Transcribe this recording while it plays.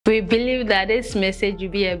We believe that this message will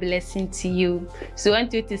be a blessing to you. So we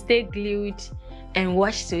want you to stay glued and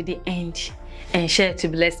watch to the end and share to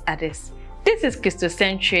bless others. This is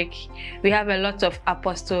Christocentric. We have a lot of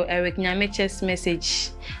Apostle Eric Nyamekye's message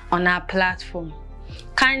on our platform.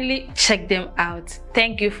 Kindly check them out.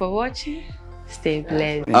 Thank you for watching. Stay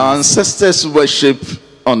blessed. Our ancestors worship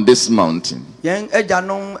on this mountain. But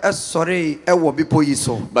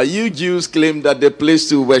you Jews claim that the place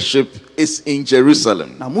to worship is in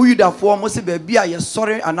Jerusalem.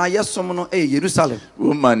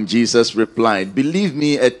 Woman, Jesus replied, believe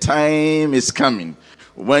me, a time is coming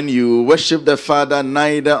when you worship the Father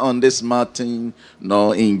neither on this mountain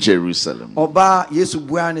nor in Jerusalem.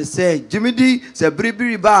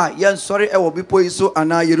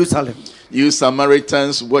 You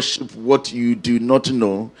Samaritans worship what you do not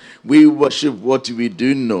know. We worship what we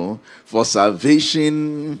do know, for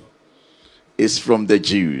salvation is from the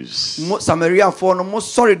Jews.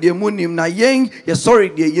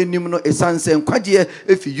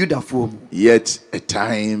 Yet a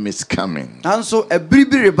time is coming,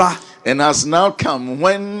 and has now come,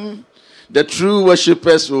 when the true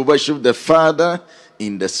worshippers will worship the Father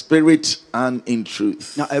in the Spirit and in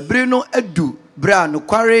truth. For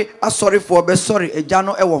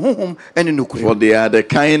they are the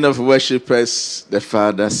kind of worshippers the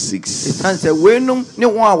Father seeks.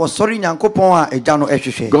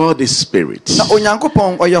 God is spirit,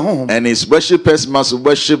 and his worshippers must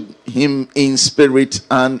worship him in spirit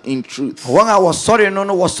and in truth. The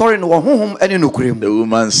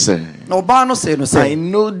woman said, I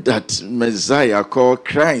know that Messiah called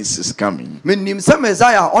Christ is coming.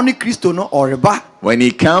 When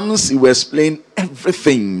he comes, he will explain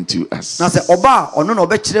everything to us.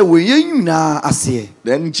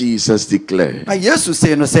 Then Jesus declared,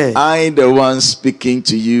 I, the one speaking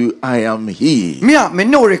to you, I am he.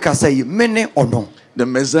 The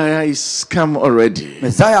Messiah is come already.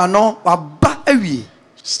 The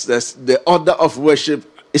order of worship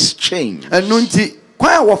is changed.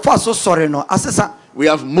 We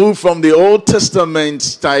have moved from the Old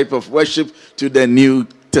Testament type of worship to the New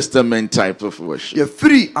Testament type of worship.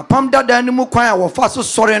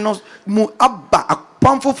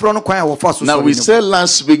 Now we said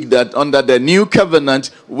last week that under the new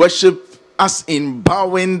covenant, worship as in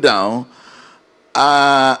bowing down,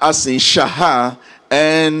 as in shahar,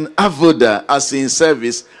 and avodah as in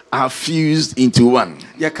service are fused into one.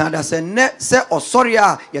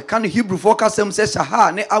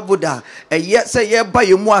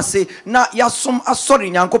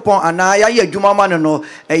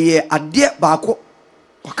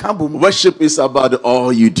 Worship is about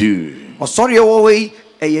all you do.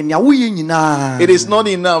 It is not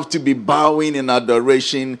enough to be bowing in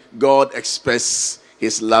adoration. God expects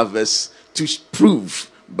his lovers to prove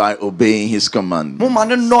by obeying his command. In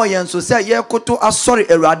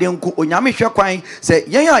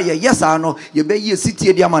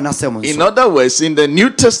other words, in the New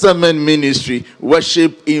Testament ministry,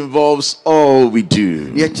 worship involves all we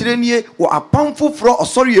do.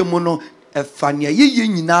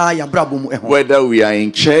 Whether we are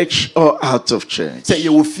in church or out of church,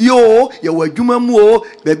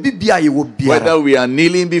 whether we are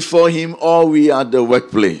kneeling before him or we are at the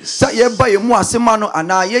workplace, now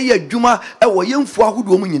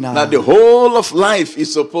the whole of life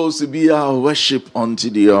is supposed to be our worship unto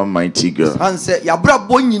the Almighty God.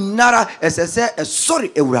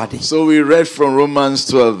 So we read from Romans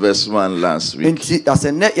 12 verse 1 last week.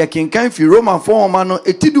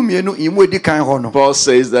 Paul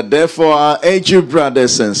says that therefore I urge you,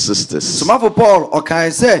 brothers and sisters,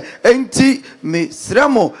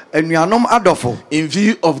 in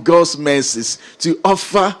view of God's mercies, to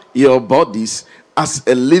offer your bodies as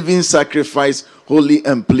a living sacrifice, holy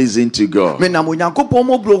and pleasing to God.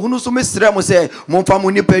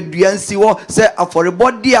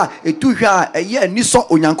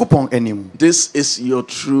 This is your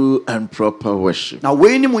true and proper worship. Now,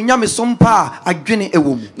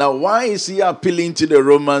 why is he appealing to the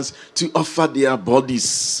Romans to offer their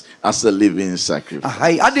bodies as a living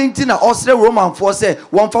sacrifice?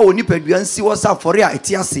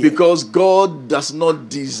 Because God does not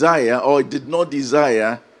desire, or did not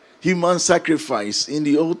desire, human sacrifice in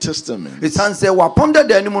the Old Testament.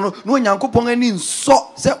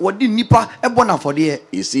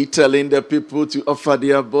 Is he telling the people to offer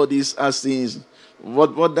their bodies as things?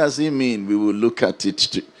 What does he mean? We will look at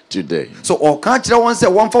it today. So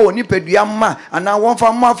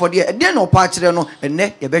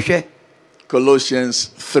Colossians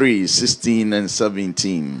 3:16 and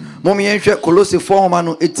 17.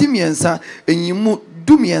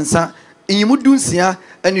 Now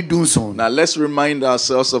let's remind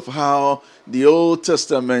ourselves of how the Old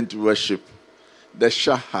Testament worship, the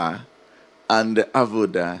Shaha and the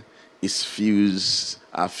Avodah,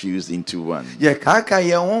 are fused into one.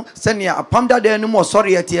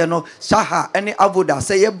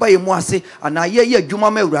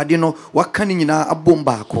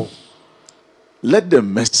 Let the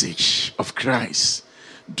message of Christ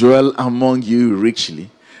dwell among you richly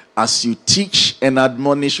as you teach and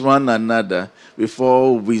admonish one another with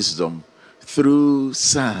all wisdom through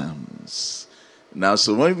psalms. Now,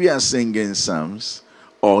 so when we are singing psalms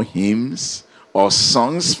or hymns or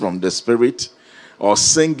songs from the Spirit or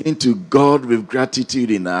singing to God with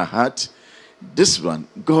gratitude in our heart, this one,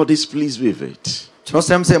 God is pleased with it. Na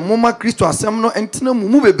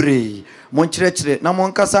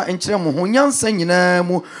monkasa enkyere mo ho nyansa nyina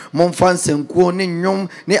mu momfa nsankuo ne nnwom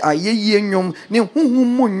ne ayeyie nnwom ne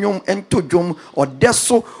huhum mu nnwom entodwom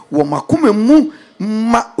odeso wo makoma mu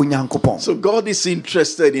ma onyankopon. So God is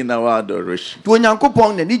interested in our adoration.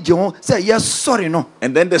 Onyankopon na ni je ho say yes sorry no.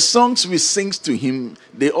 And then the songs we sing to him,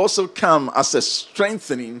 they also come as a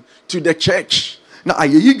strengthening to the church. Na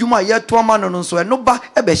ayeyi dwuma ye to ama no nso eno ba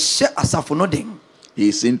e be hye asafo no den. He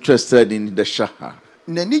is interested in the Shaha.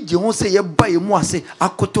 The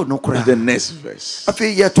next verse.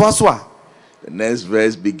 The next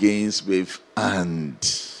verse begins with and.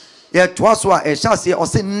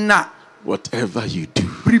 Whatever you do.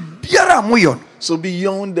 So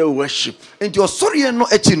beyond the worship,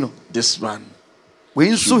 this one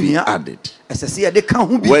should be added.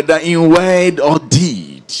 Whether in word or deed.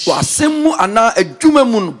 Do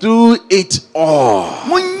it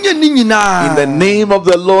all in the name of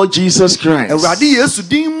the Lord Jesus Christ,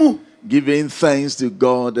 giving thanks to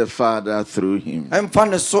God the Father through him.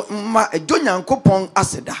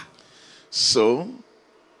 So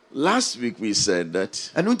last week we said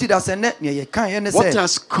that what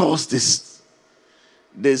has caused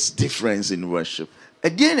this difference in worship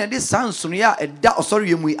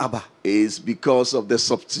is because of the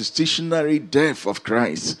substitutionary death of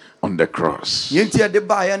Christ on the cross.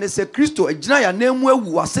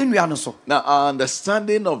 Now, our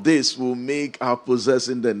understanding of this will make our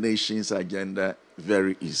possessing the nations agenda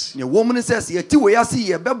very easy. You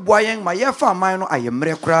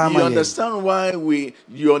understand why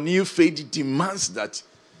your new faith demands that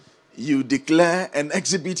you declare and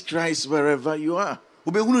exhibit Christ wherever you are.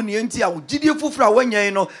 You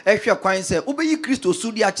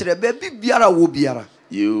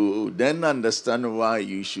then understand why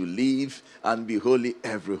you should live and be holy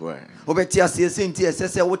everywhere.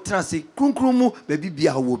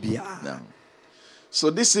 Now, so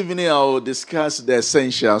this evening I will discuss the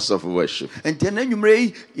essentials of worship.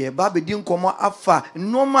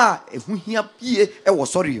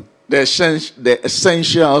 The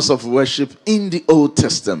essentials of worship in the Old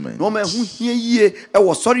Testament.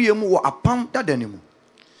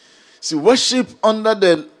 See, worship under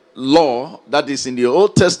the law that is in the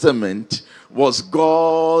Old Testament was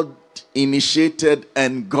God initiated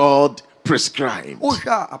and God prescribed.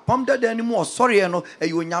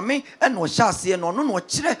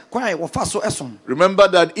 Remember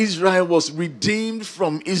that Israel was redeemed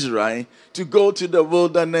from Israel to go to the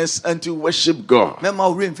wilderness and to worship God. In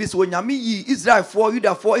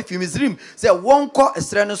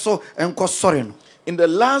the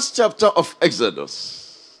last chapter of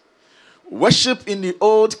Exodus, worship in the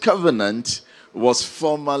Old Covenant was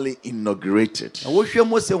formally inaugurated. Now,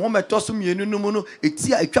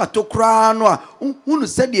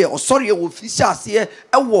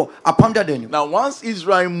 once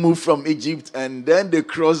Israel moved from Egypt and then they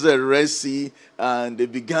crossed the Red Sea and they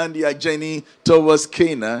began their journey towards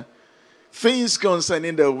Canaan, things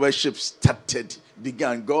concerning the worship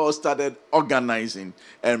began. God started organizing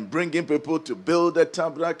and bringing people to build the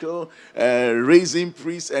tabernacle, raising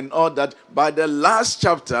priests and all that. By the last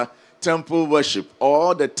chapter, temple worship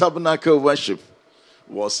or the tabernacle worship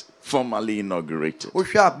was formally inaugurated. Now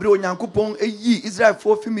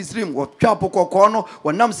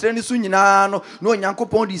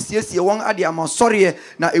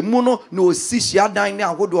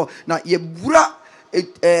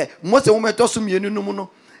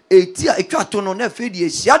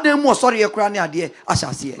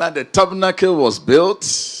the tabernacle was built.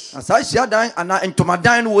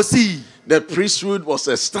 The priesthood was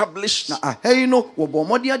established.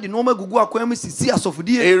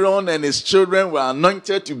 Aaron and his children were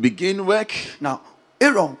anointed to begin work.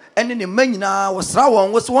 Aaron and the menina was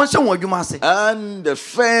Rawan was one show what you must say. And the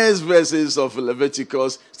first verses of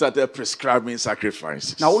Leviticus started prescribing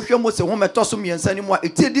sacrifices. Now, if you must say, woman toss me and send him what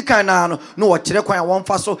it did no what Cherequan one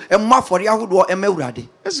faso and ma for Yahoo and Melradi.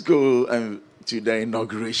 Let's go to the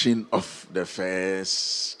inauguration of the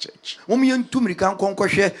first church. Woman to me can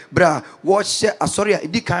conquer bra, watch a sorry,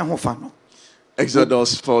 it did kind of fano.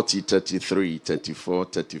 Exodus 40, 33, 34,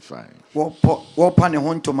 35. Wapane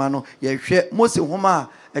hontomano, ye share most of Homa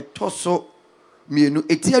a tosso mienu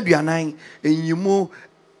etiaduanine and you move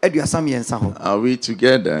Eduasami and Saho. Are we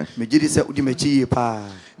together?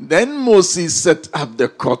 Then Moses set up the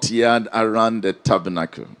courtyard around the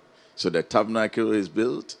tabernacle. So the tabernacle is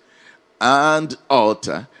built and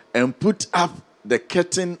altar, and put up the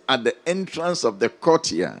curtain at the entrance of the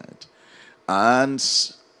courtyard. And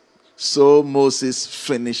so Moses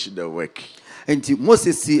finished the work. And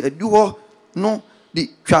Moses see a duo no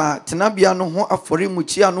the tenabia no ho afore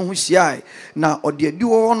muchia no ho hia na ode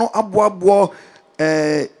duo no aboabo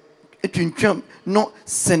etwintwam no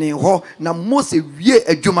sene ho na Moses wie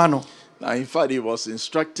adwuma no. Now in fact he was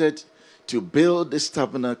instructed to build this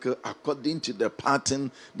tabernacle according to the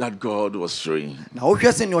pattern that God was showing. Now, if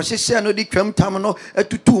you say no, she share no the twam tam no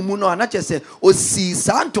etutu mu no anache say o si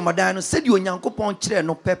santo madan no said you Nyankopon kire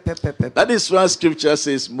no pepe. That is why scripture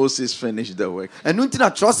says Moses finished the work. And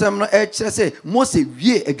untina trosem no e kire say Moses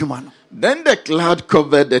wie adwuma no. Then the cloud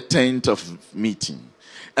covered the tent of meeting,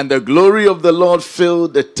 and the glory of the Lord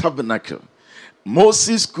filled the tabernacle.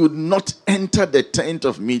 Moses could not enter the tent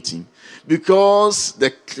of meeting because the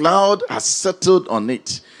cloud has settled on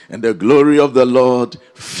it, and the glory of the Lord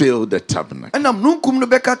filled the tabernacle. And I'm nunkum no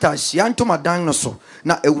bekata shianto madan no so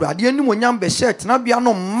na ewurade ani monyam be shet na bia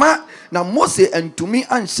no ma na Mose entumi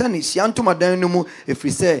anhye ne shianto madan no mu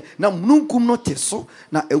efrise na nunkum no teso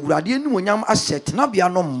na ewurade ani monyam ashet na bia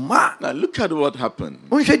no ma. Now look at what happened.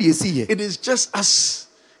 It is just as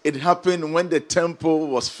it happened when the temple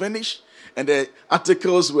was finished, and the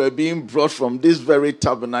articles were being brought from this very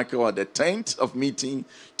tabernacle or the tent of meeting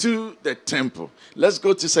to the temple. Let's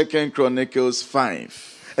go to 2 Chronicles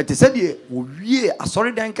 5. It said, "We a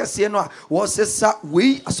sorry dan kase no was sa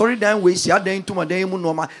we a sorry dan we sia dan to madan mu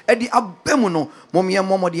no ma e di abemu no momye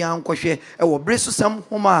momode ankohwe e wo bresu sam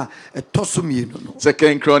homa e toso mienu no."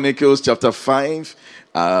 2 Chronicles chapter 5,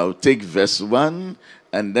 I'll take verse 1.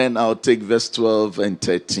 And then I'll take verse 12 and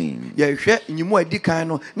 13. I'll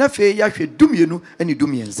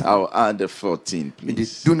add the 14,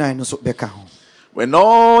 please. When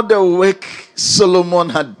all the work Solomon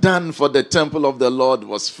had done for the temple of the Lord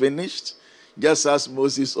was finished, just as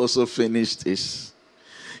Moses also finished his,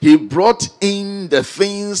 he brought in the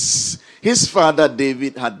things his father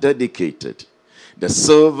David had dedicated, the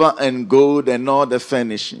silver and gold and all the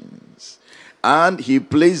furnishings, and he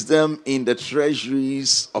placed them in the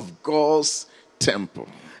treasuries of God's temple.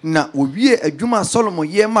 Na owie adwuma Solomon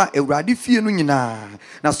yema ewurade fie no nyina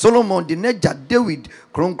na Solomon de naja David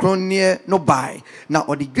kronkronne no bai na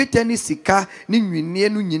ode dwetɛ ne sika ne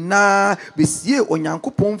nwinne no nyina besie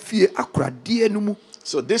onyankopɔn fie akorade no mu.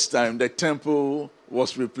 So this time the temple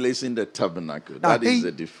was replacing the tabernacle. That is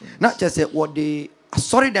the difference. Na kyerɛ what the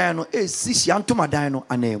asɔre dan no esi hyianto dan no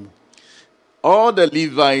anam. All the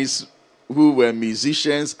Levites who were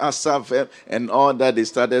musicians, Asaph and all that, they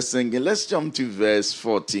started singing. Let's jump to verse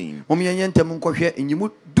 14.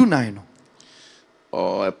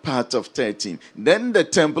 Or a part of 13. Then the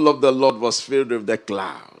temple of the Lord was filled with the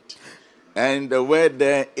cloud. And the word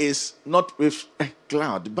there is not with a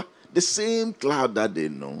cloud, but the same cloud that they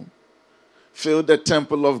know filled the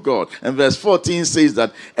temple of God. And verse 14 says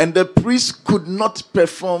that, and the priests could not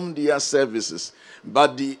perform their services,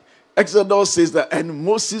 but the Exodus says that, and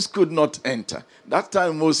Moses could not enter. That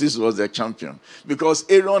time Moses was the champion because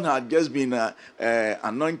Aaron had just been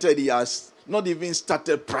anointed. He has not even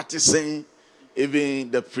started practicing even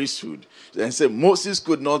the priesthood. And so Moses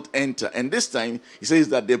could not enter. And this time he says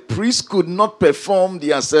that the priests could not perform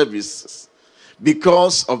their services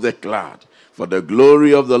because of the cloud, for the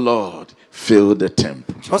glory of the Lord filled the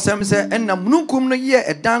temple.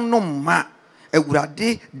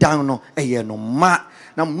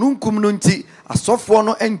 Na mununkum no nti asofo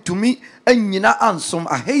no entumi anyina ansom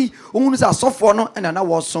ahei ohunu se asofo no ena na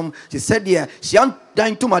wosom se said hia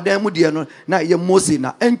dan tomadan mu de no na ye Mose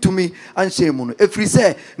na entumi anhye mu no efri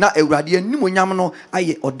se na awurade animonyam no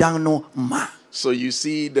aye odan no ma. So you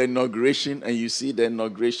see the inauguration, and you see the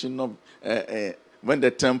inauguration of when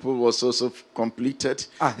the temple was also completed.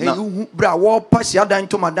 Now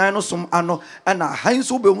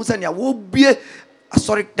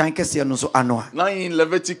in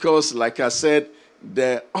Leviticus, like I said,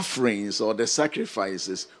 the offerings or the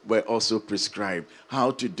sacrifices were also prescribed,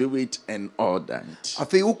 how to do it and all that.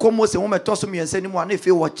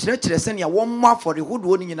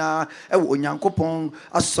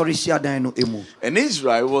 And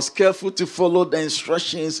Israel was careful to follow the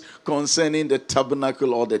instructions concerning the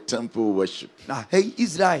tabernacle or the temple worship. Now, hey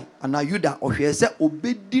Israel, and now Judah, or he said,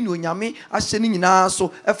 obedi no nyame ahyɛ ne nyinaa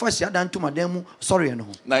so ɛfa hyia dan ntoma dan mu sɔre no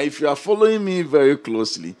ho. Now, if you are following me very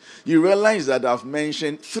closely, you realize that I've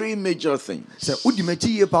mentioned three major things. So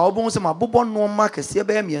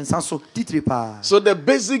the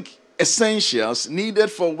basic essentials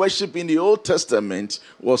needed for worship in the Old Testament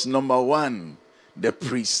was number one, the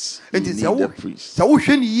priest. You need the priest.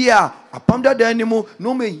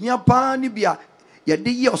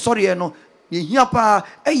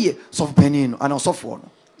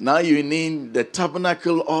 Now you need the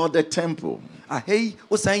tabernacle or the temple.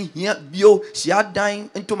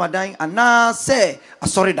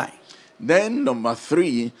 Then number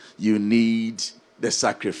three, you need the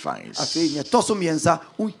sacrifice.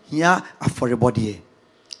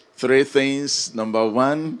 Three things. Number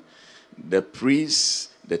one, the priest,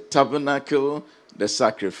 the tabernacle, the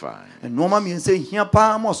sacrifice.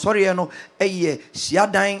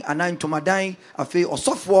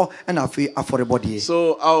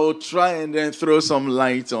 So I'll try and then throw some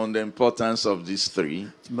light on the importance of these three.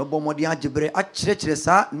 And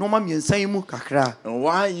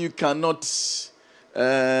why you cannot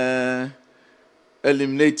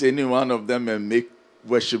eliminate any one of them and make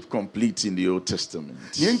worship complete in the Old Testament.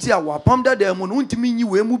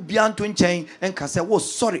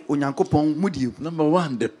 Number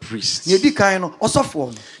one, the priests.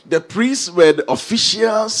 The priests were the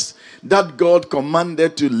officials that God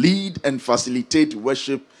commanded to lead and facilitate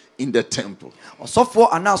worship in the temple.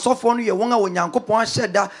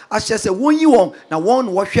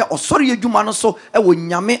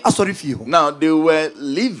 Now they were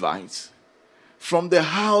Levites from the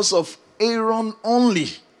house of Aaron only,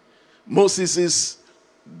 Moses'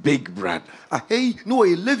 big brother.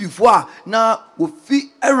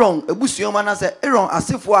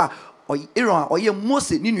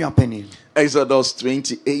 Exodus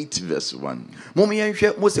 28 verse 1.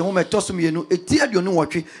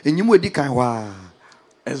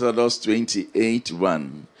 Exodus 28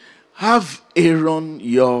 1. Have Aaron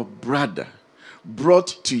your brother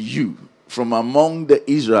brought to you from among the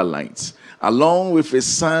Israelites, along with his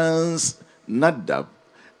sons Nadab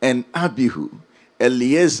and Abihu,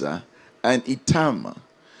 Eleazar and Itamar,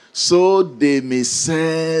 so they may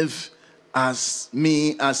serve as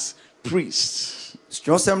me as priests.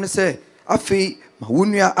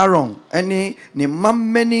 Aaron any ne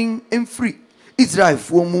mammening and free Israel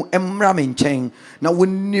for mu emra menchen na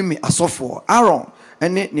wonimi asofo Aaron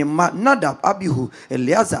any ne Nadab, Abihu,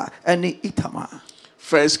 Eleazar and Itamar.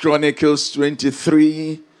 1 Chronicles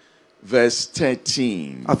 23 verse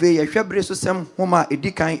 13. 1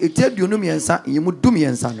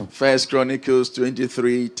 Chronicles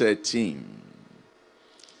 23:13.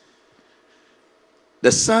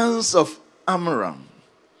 The sons of Amram,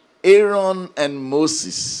 Aaron and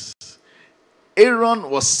Moses. Aaron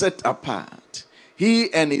was set apart,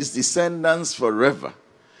 he and his descendants forever,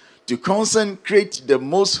 to consecrate the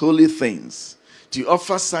most holy things, to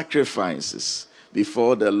offer sacrifices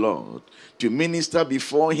before the Lord, to minister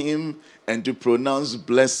before him, and to pronounce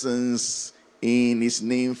blessings in his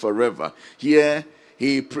name forever. Here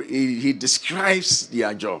he describes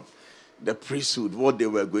their job, the priesthood, what they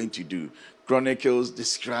were going to do. Chronicles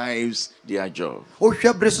describes their job.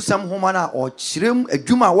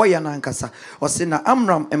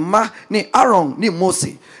 Amram emma ni Aaron ni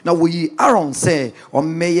Mose. Na we Aaron say o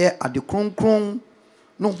meye ade kronkron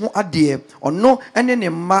no ho ade ono ene ne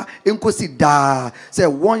ma enkosi da say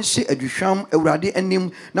won hye aduhwam awurade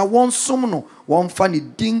anim na won som no won fa ne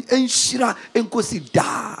din enhyira enkosi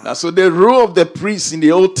da. So the role of the priest in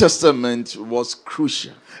the Old Testament was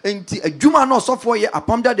crucial. Now, when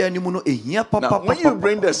you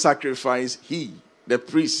bring the sacrifice, the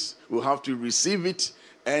priest, will have to receive it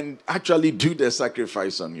and actually do the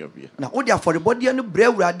sacrifice on your behalf. The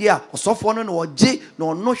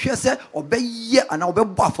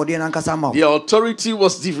authority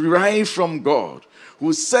was derived from God,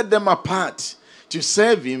 who set them apart to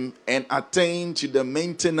serve him and attain to the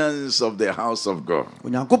maintenance of the house of God.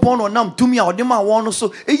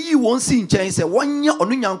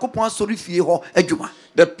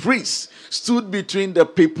 The priests stood between the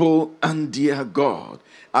people and their God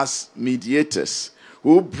as mediators,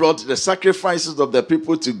 who brought the sacrifices of the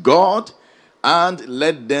people to God and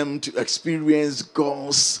led them to experience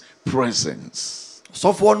God's presence.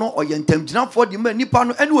 So for no or yentemjina for the man nipa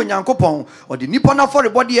no ene onyankopon or the nipa na for the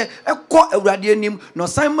body ekọ awurade anim no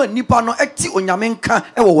Simon nipa no eti onyame nka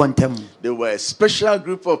e wo wontem. They were a special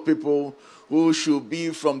group of people who should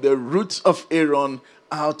be from the roots of Aaron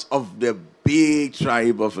out of the big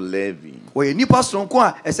tribe of Levi. We nipa sonko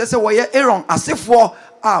a esese wo ye Aaron asefo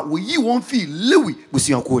a wo yi won fi Lewi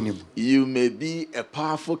busuanko nim. You may be a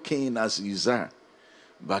powerful king as Uzziah,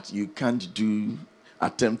 but you can't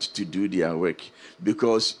attempt to do their work,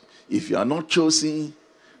 because if you are not chosen,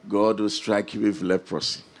 God will strike you with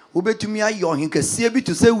leprosy. Ubetumi ayo hinkese bi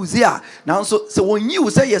to say Uzziah nanso se wonyi wo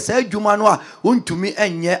say yes adwuma no a wontumi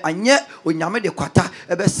enye anye onyame de kwata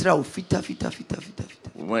ebesra wo fita.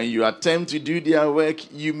 When you attempt to do their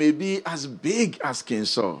work, you may be as big as King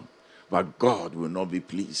Saul, but God will not be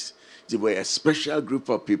pleased. They were a special group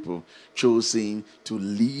of people chosen to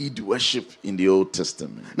lead worship in the Old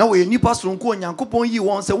Testament. Now we nipa sonko onyankopon yi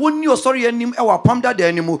won se wonni osori anim e wa pam da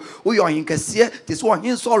animu wo yo hinkese te so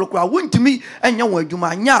hin Saul kra wontumi enya won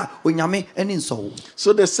adwuma anya onyame eni nso.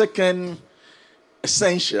 So the second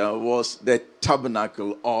essential was the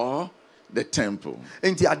tabernacle or the temple.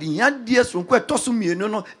 Enti adenya die sonko etoso mienu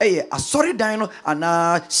no eye asori dan no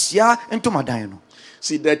ana sia entomadan no.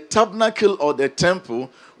 See, the tabernacle or the temple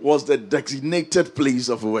was the designated place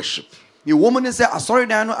of worship. The woman say asori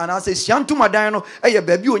dan no ana say sia entomadan no eye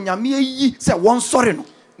baabi onyame yi say won sori no.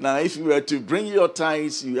 Now if you were to bring your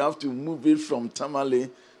tithes, you have to move it from Tamale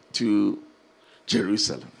to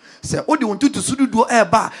Jerusalem. Say odi wontutu sududu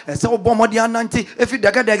eba say obomodi anante efi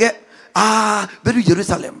dege beru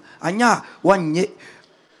Jerusalem anya wanye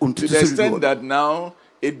to the extent that now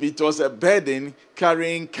it was a burden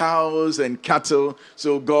carrying cows and cattle,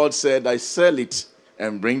 so God said, I sell it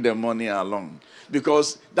and bring the money along,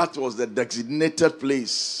 because that was the designated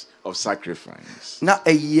place of sacrifice. Na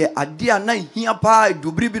adia na hia pa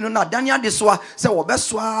dubri bi no na dania de soa se wo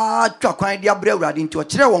besoa twa kwan de abra awurade nti o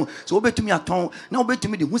kire won so obetumi aton na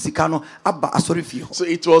obetumi de husika no aba asori fie ho. So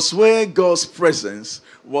it was where God's presence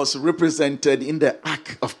was represented in the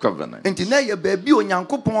Ark of Covenant. Enti na ye baabi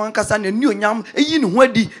onyankopon ankasa na ni onyam eyi ne ho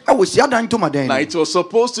adi e wo sia dan tomadan. Now it was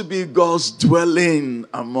supposed to be God's dwelling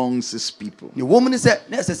amongst his people. The woman said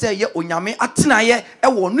na se ye onyame atenaye e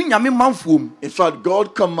wo no nyame manfuom. In fact,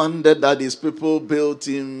 God commanded that his people built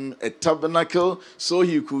him a tabernacle so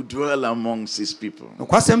he could dwell amongst his people. No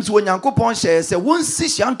kwasem se onyankopon hye se won si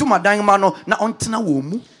sia tomadan ma no na ontena wo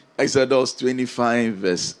mu. Exodus 25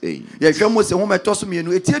 verse 8.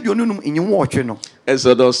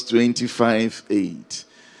 Exodus 25 8.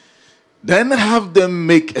 Then have them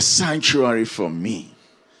make a sanctuary for me,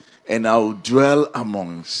 and I will dwell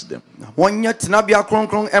amongst them.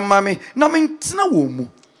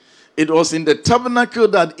 It was in the tabernacle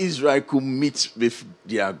that Israel could meet with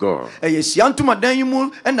their God. It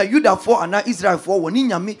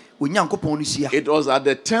was at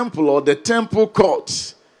the temple or the temple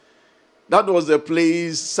court. That was the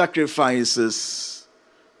place sacrifices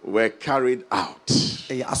were carried out.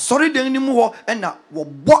 The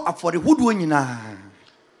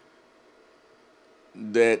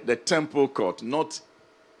temple court, not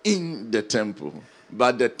in the temple,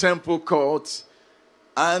 but the temple court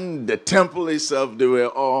and the temple itself, they were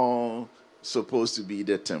all supposed to be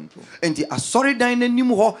the temple.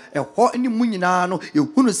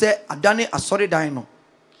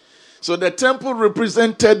 So the temple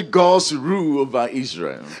represented God's rule over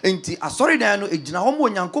Israel. And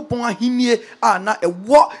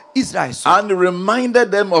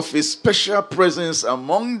reminded them of his special presence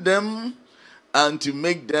among them, and to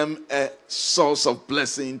make them a source of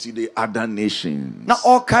blessing to the other nations.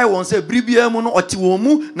 So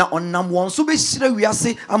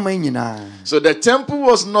the temple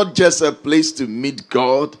was not just a place to meet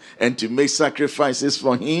God and to make sacrifices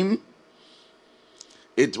for him.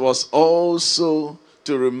 It was also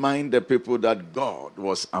to remind the people that God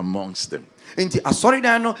was amongst them. So the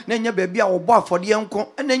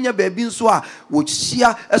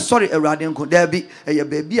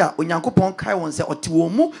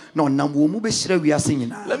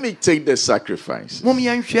Let me take the sacrifice.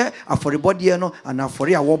 You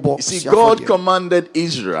see, God commanded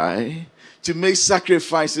Israel to make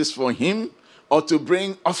sacrifices for him, or to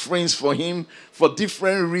bring offerings for him for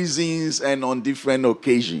different reasons and on different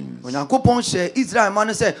occasions. The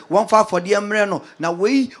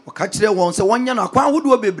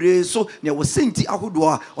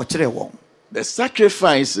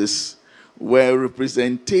sacrifices were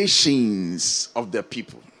representations of the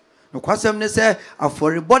people. The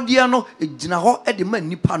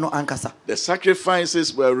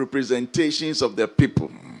sacrifices were representations of the people.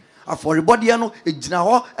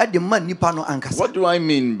 What do I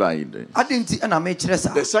mean by this?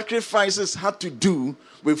 The sacrifices had to do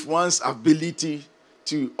with one's ability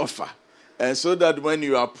to offer. And so that when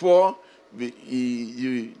you are poor,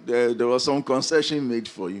 there was some concession made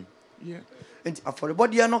for you. Yeah. And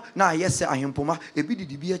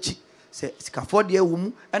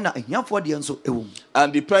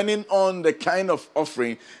depending on the kind of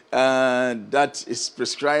offering that is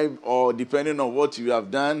prescribed, or depending on what you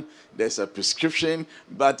have done, there's a prescription.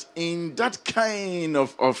 But in that kind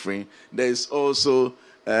of offering, there's also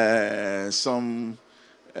some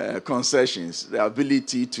concessions. The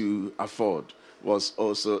ability to afford was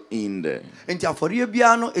also in there.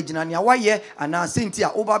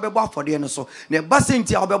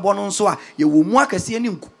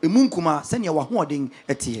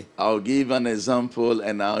 I'll give an example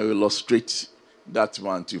and I'll illustrate that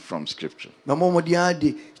one too from scripture. Now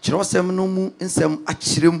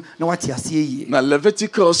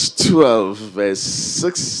Leviticus 12 verse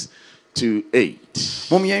 6 to 8.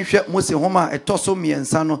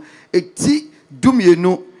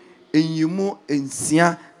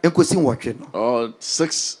 Or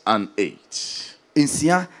 6 and 8.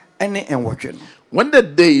 When the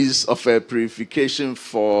days of a purification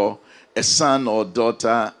for a son or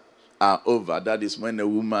daughter are over, that is when a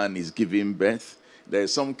woman is giving birth, there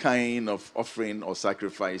is some kind of offering or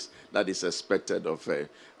sacrifice that is expected of her.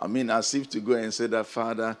 I mean, as if to go and say that,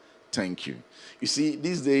 Father, thank you. You see,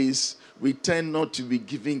 these days, we tend not to be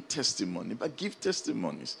giving testimony, but give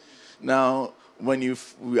testimonies. Now, when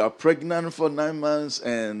we are pregnant for 9 months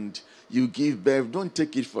and you give birth, don't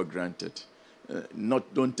take it for granted.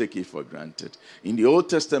 Don't take it for granted. In the Old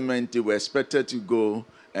Testament, they were expected to go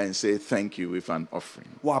and say thank you with an offering.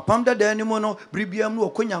 Now,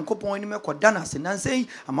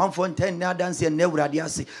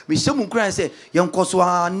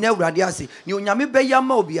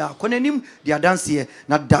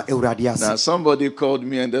 somebody called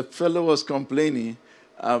me and the fellow was complaining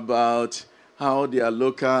about how they are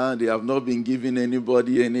local, they have not been giving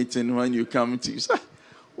anybody anything when you come to.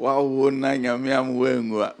 Wow, go and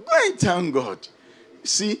thank God.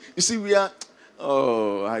 You see, we are.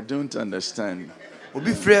 Oh, I don't understand.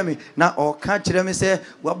 Obi frɛ me na ɔka kyerɛ me sɛ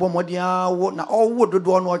wabɔ mmɔden wo na ɔwo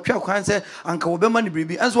dodoɔ no ɔtwa kwan sɛ anka wɔbɛma ne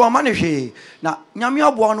biribi ɛnso ɔma ne hwee na nyame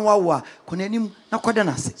aboa no wawo a kɔ n'anim na kɔda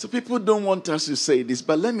n'ase. So people don't want us to say this,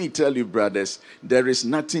 but let me tell you, brothers, there is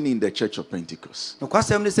nothing in the Church of Pentecost.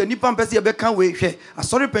 Nokwasɛm ne sɛ nipa mpɛ sɛ yɛbɛka wei hwɛ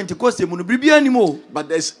asɔre Pentecost mu no biribi anim o. But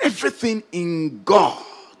there's everything in God.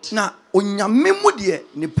 Na onyame mu de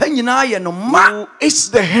ne pa nyinaa yɛ no ma. It's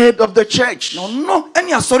the head of the church. No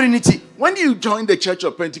ɛne asɔre ne ti. When you join the Church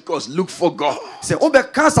of Pentecost, look for God. Sɛ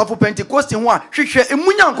wobɛka asafo Pentecost ho a hwehwɛ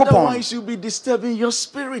emu Nyankopɔn. Otherwise you'll be disturbing your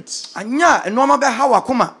spirit. Anya ɛnoɔma bɛha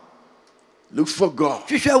wakoma. Look for God.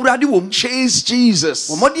 Chase Jesus.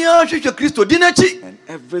 And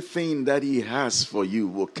everything that He has for you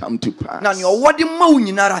will come to pass.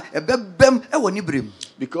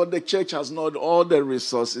 Because the church has not all the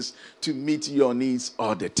resources to meet your needs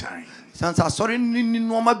all the time.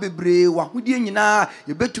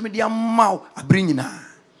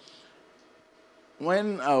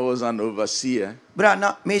 When I was an overseer,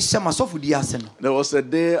 there was a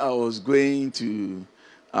day I was going to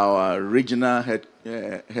our regional head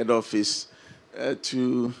office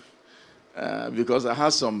because I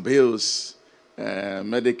had some bills,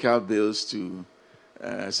 medical bills to,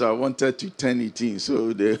 so I wanted to turn it in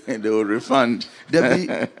so they will refund.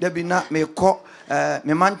 Debi na me ko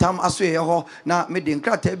me mantam aso ye ho na me de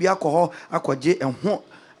nkrata bi akọ ho akọje ehwo.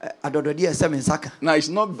 Now, it's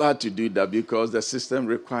not bad to do that because the system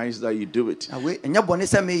requires that you do it.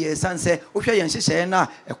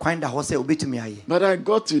 But I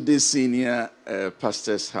got to this senior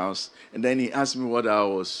pastor's house and then he asked me what I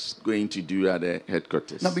was going to do at the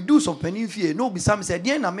headquarters.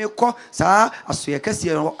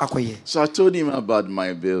 So I told him about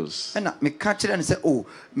my bills. Now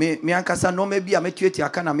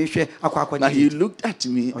he looked at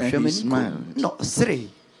me and he smiled.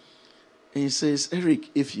 He says, Eric,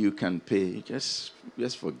 if you can pay, just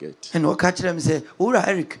forget. And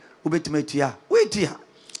Eric,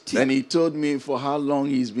 then he told me for how long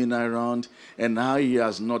he's been around and how he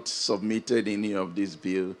has not submitted any of this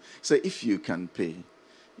bill. So if you can pay,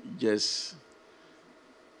 just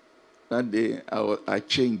that day I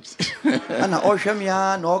changed. And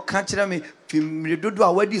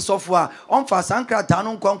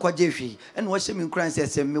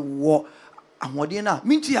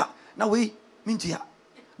now we mintia.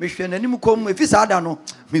 It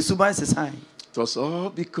was all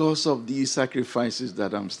because of these sacrifices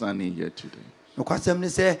that I'm standing here today. No kwasem ne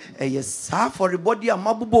say yes for the body and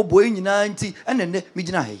mabubo boy nyina nti enene me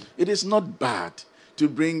gina he. It is not bad to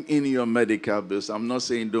bring in your medical bills. I'm not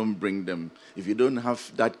saying don't bring them. If you don't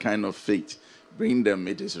have that kind of faith, bring them.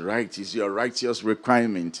 It is right. It's your righteous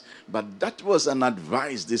requirement. But that was an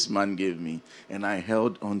advice this man gave me, and I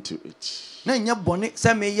held on to it. Na nya bone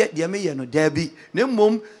se me ye de me ye no da bi. Na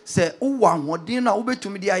mom se wo anhodin na wo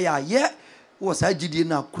betumi de aye wo sa gidie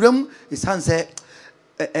na kuram isan se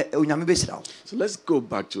onyame be hira. So let's go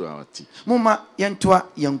back to our text. Mama yentoa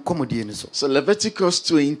yenkomodie ni so. So Leviticus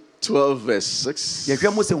 12 verse 6.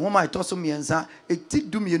 Yehwe mo se homa itoso miensa eti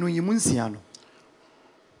dumienu yimu nsia no.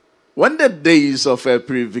 When the days of her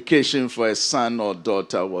purification for a son or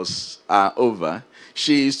daughter are over,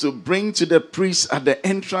 she is to bring to the priest at the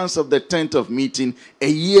entrance of the tent of meeting a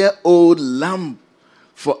year-old lamb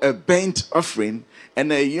for a burnt offering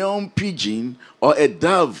and a young pigeon or a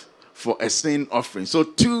dove for a sin offering. So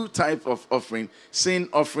 2 types of offering, sin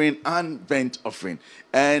offering and burnt offering.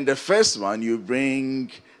 And the first one, you bring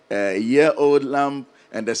a year-old lamb,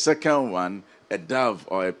 and the second one, a dove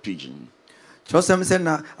or a pigeon. Chosem se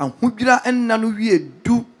na ahudwira enna no wie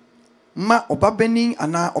du ma obabenin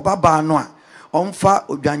ana obaba no a omfa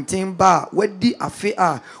odwanten ba wadi afe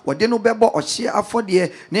a wode no bebo ohye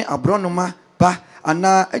afode ne abronoma ba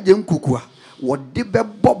ana agye nkukua wode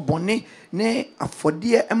bebo bone ne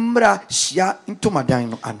afode emra hia ntomadan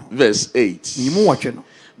no ano. Verse 8. Nimu watwe no.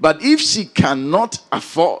 But if she cannot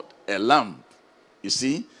afford a lamb, you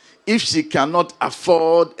see, if she cannot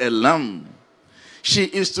afford a lamb, she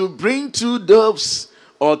is to bring 2 doves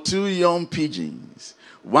or 2 young pigeons,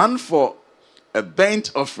 one for a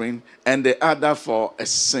burnt offering and the other for a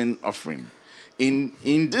sin offering.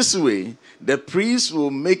 In this way, the priest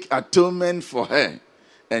will make atonement for her,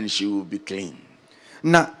 and she will be clean.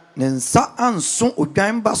 Na nensa anso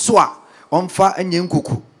odwan ba so a omfa enye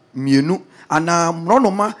nkuku mienu ana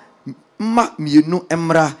mronoma ma mienu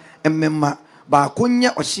emra emema ba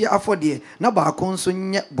konya ohye afode na ba konso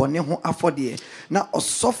nye bone ho afode na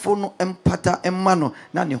osofo no empata emma no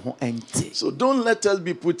na ne ho enti. So don't let us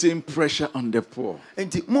be putting pressure on the poor.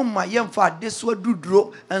 Enti mumma yemfa deswa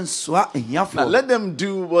duduro ensoa ehiafo. Now let them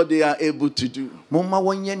do what they are able to do. Mumma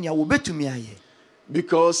wonye nya wo betumi aye.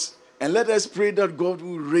 Because, and let us pray that God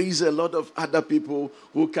will raise a lot of other people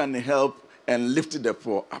who can help and lift the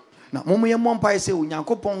poor up. Na mumu ye mompa se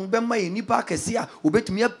Onyankopon bema ye nipa akese a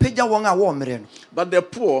obetumi apagya won a wo mere no. But the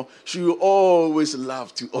poor should always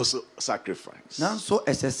love to also sacrifice. Nanso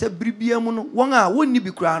esese bribia mu no won a wonni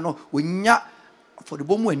bi kura no onya for the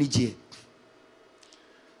bomu anije.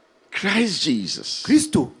 Christ Jesus.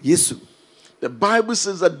 Christo Yesu. The Bible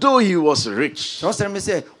says that though he was rich, So say me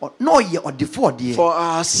say no ye odefo de. for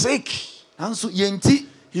our sake Nanso yenti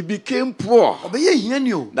he became poor, obeye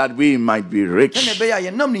hiani o. that we might be rich. Ene be ya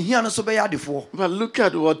ye nam ni hiano so be ya defo. But look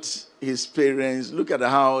at what his parents, look at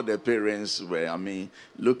how the parents were.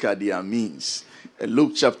 Look at their means.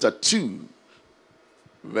 Luke chapter 2,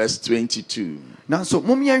 verse 22. Nanso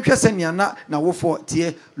mum ye nhwe se na wofo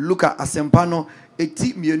tie Luka asempa no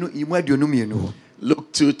eti mienu imu aduonu mienu.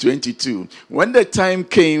 Luke 2:22. When the time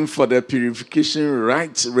came for the purification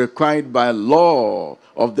rites required by law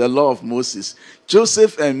of the law of Moses,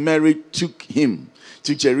 Joseph and Mary took him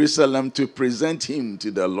to Jerusalem to present him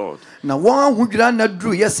to the Lord. Na won ahudwira na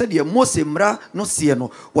duru ye se de Mose mra no se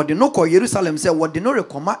no wode no ko Jerusalem se wode no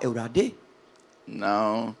rekoma Ewurade.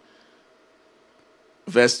 Now,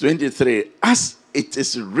 verse 23. As it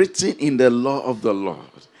is written in the law of the Lord,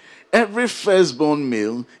 every firstborn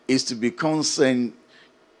male is to be consecrated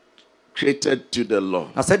to the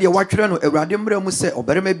Lord. Na said ye watwere no Ewurade mra mu se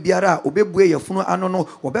oberema biara obebue yefunu ano no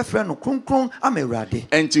obefre no kronkron ama Ewurade.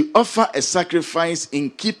 And to offer a sacrifice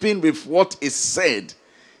in keeping with what is said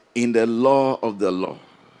in the law of the Lord.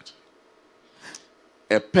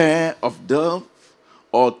 A pair of doves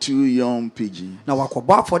or 2 young pigeons. Na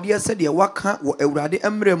wakoba afode said ye waka wo Ewurade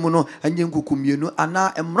mra mu no anye nkuku mienu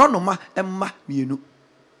ana emronoma emma mienu.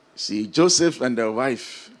 See, Joseph and the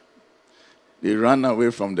wife, they ran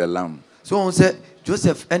away from the lamb. So on say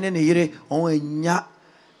Joseph ene ne yire on enya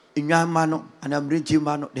enwanma no anamreji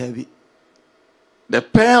ma no David. The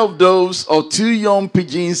pair of doves or 2 young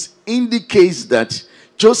pigeons indicates that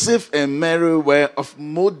Joseph and Mary were of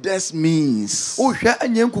modest means. O hwe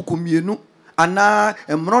anye nkuku mienu ana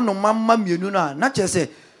emronoma ma mienu na chese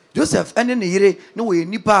Joseph ene ne yire ne wo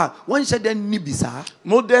nipa won hye dan ni bisa.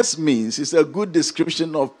 Modest means is a good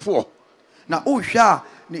description of poor. Na o hwe a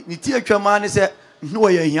ni tie twama ne se no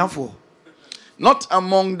ye hiafo. Not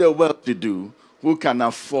among the well-to-do who can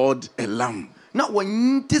afford a lamb. Na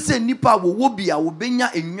won ti se nipa wo bi a wo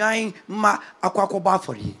benya enwan ma akwakoba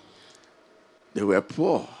afori. They were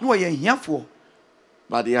poor. No ye hiafo.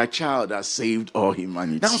 but their child has saved all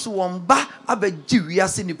humanity. Don't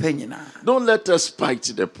let us spite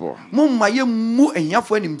the poor.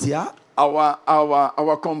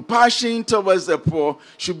 Our compassion towards the poor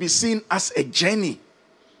should be seen as a journey,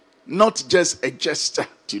 not just a gesture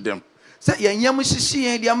to them. Now,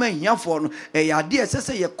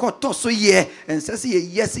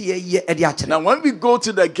 when we go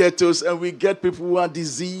to the ghettos and we get people who are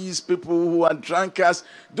diseased, people who are drunkards,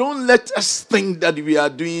 don't let us think that we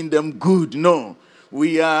are doing them good. No,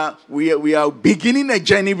 we are beginning a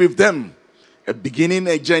journey with them,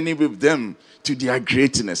 to their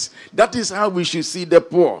greatness. That is how we should see the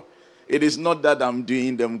poor. It is not that I'm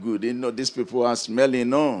doing them good. You know, these people are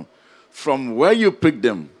smelling. No, from where you pick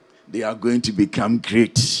them, they are going to become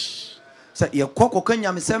great. So ye kwakoko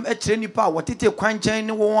nyamesem etre nipa wotete kwanchan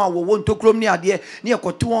ne won a wo ntokrom ne ade ne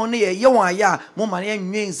yekoto won ne ye won aya mo ma ne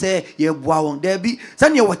nwen se ye boa won da bi sa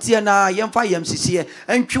ne wote na ye mfa yam hihie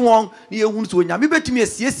entwe won ne ye hunu so nyame betumi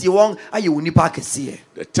asiesie won aye wonipa akese.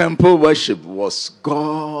 The temple worship was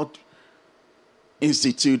God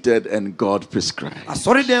instituted and God prescribed.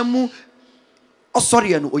 Asori dem mu so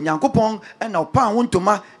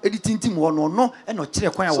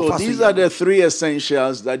these are the three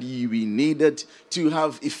essentials that we needed to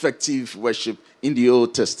have effective worship in the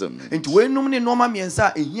Old Testament. And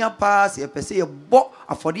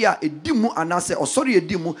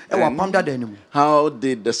how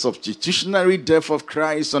did the substitutionary death of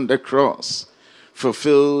Christ on the cross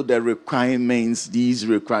fulfill the requirements, these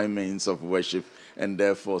requirements of worship, and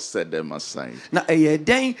therefore set them aside?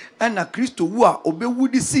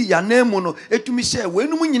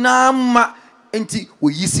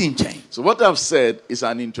 So what I've said is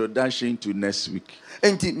an introduction to next week.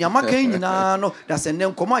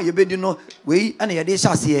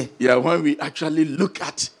 Yeah, when we actually look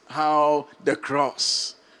at how the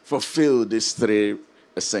cross fulfilled these three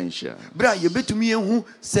essentials.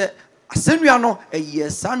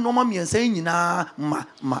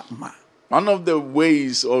 One of the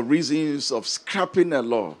ways or reasons of scrapping a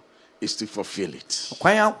law is to fulfill it.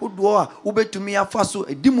 I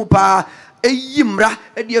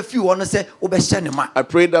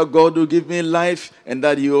pray that God will give me life and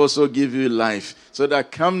that He will also give you life, so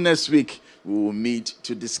that come next week we will meet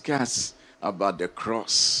to discuss about the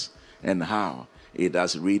cross and how it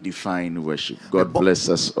has redefined worship. God bless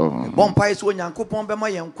us all.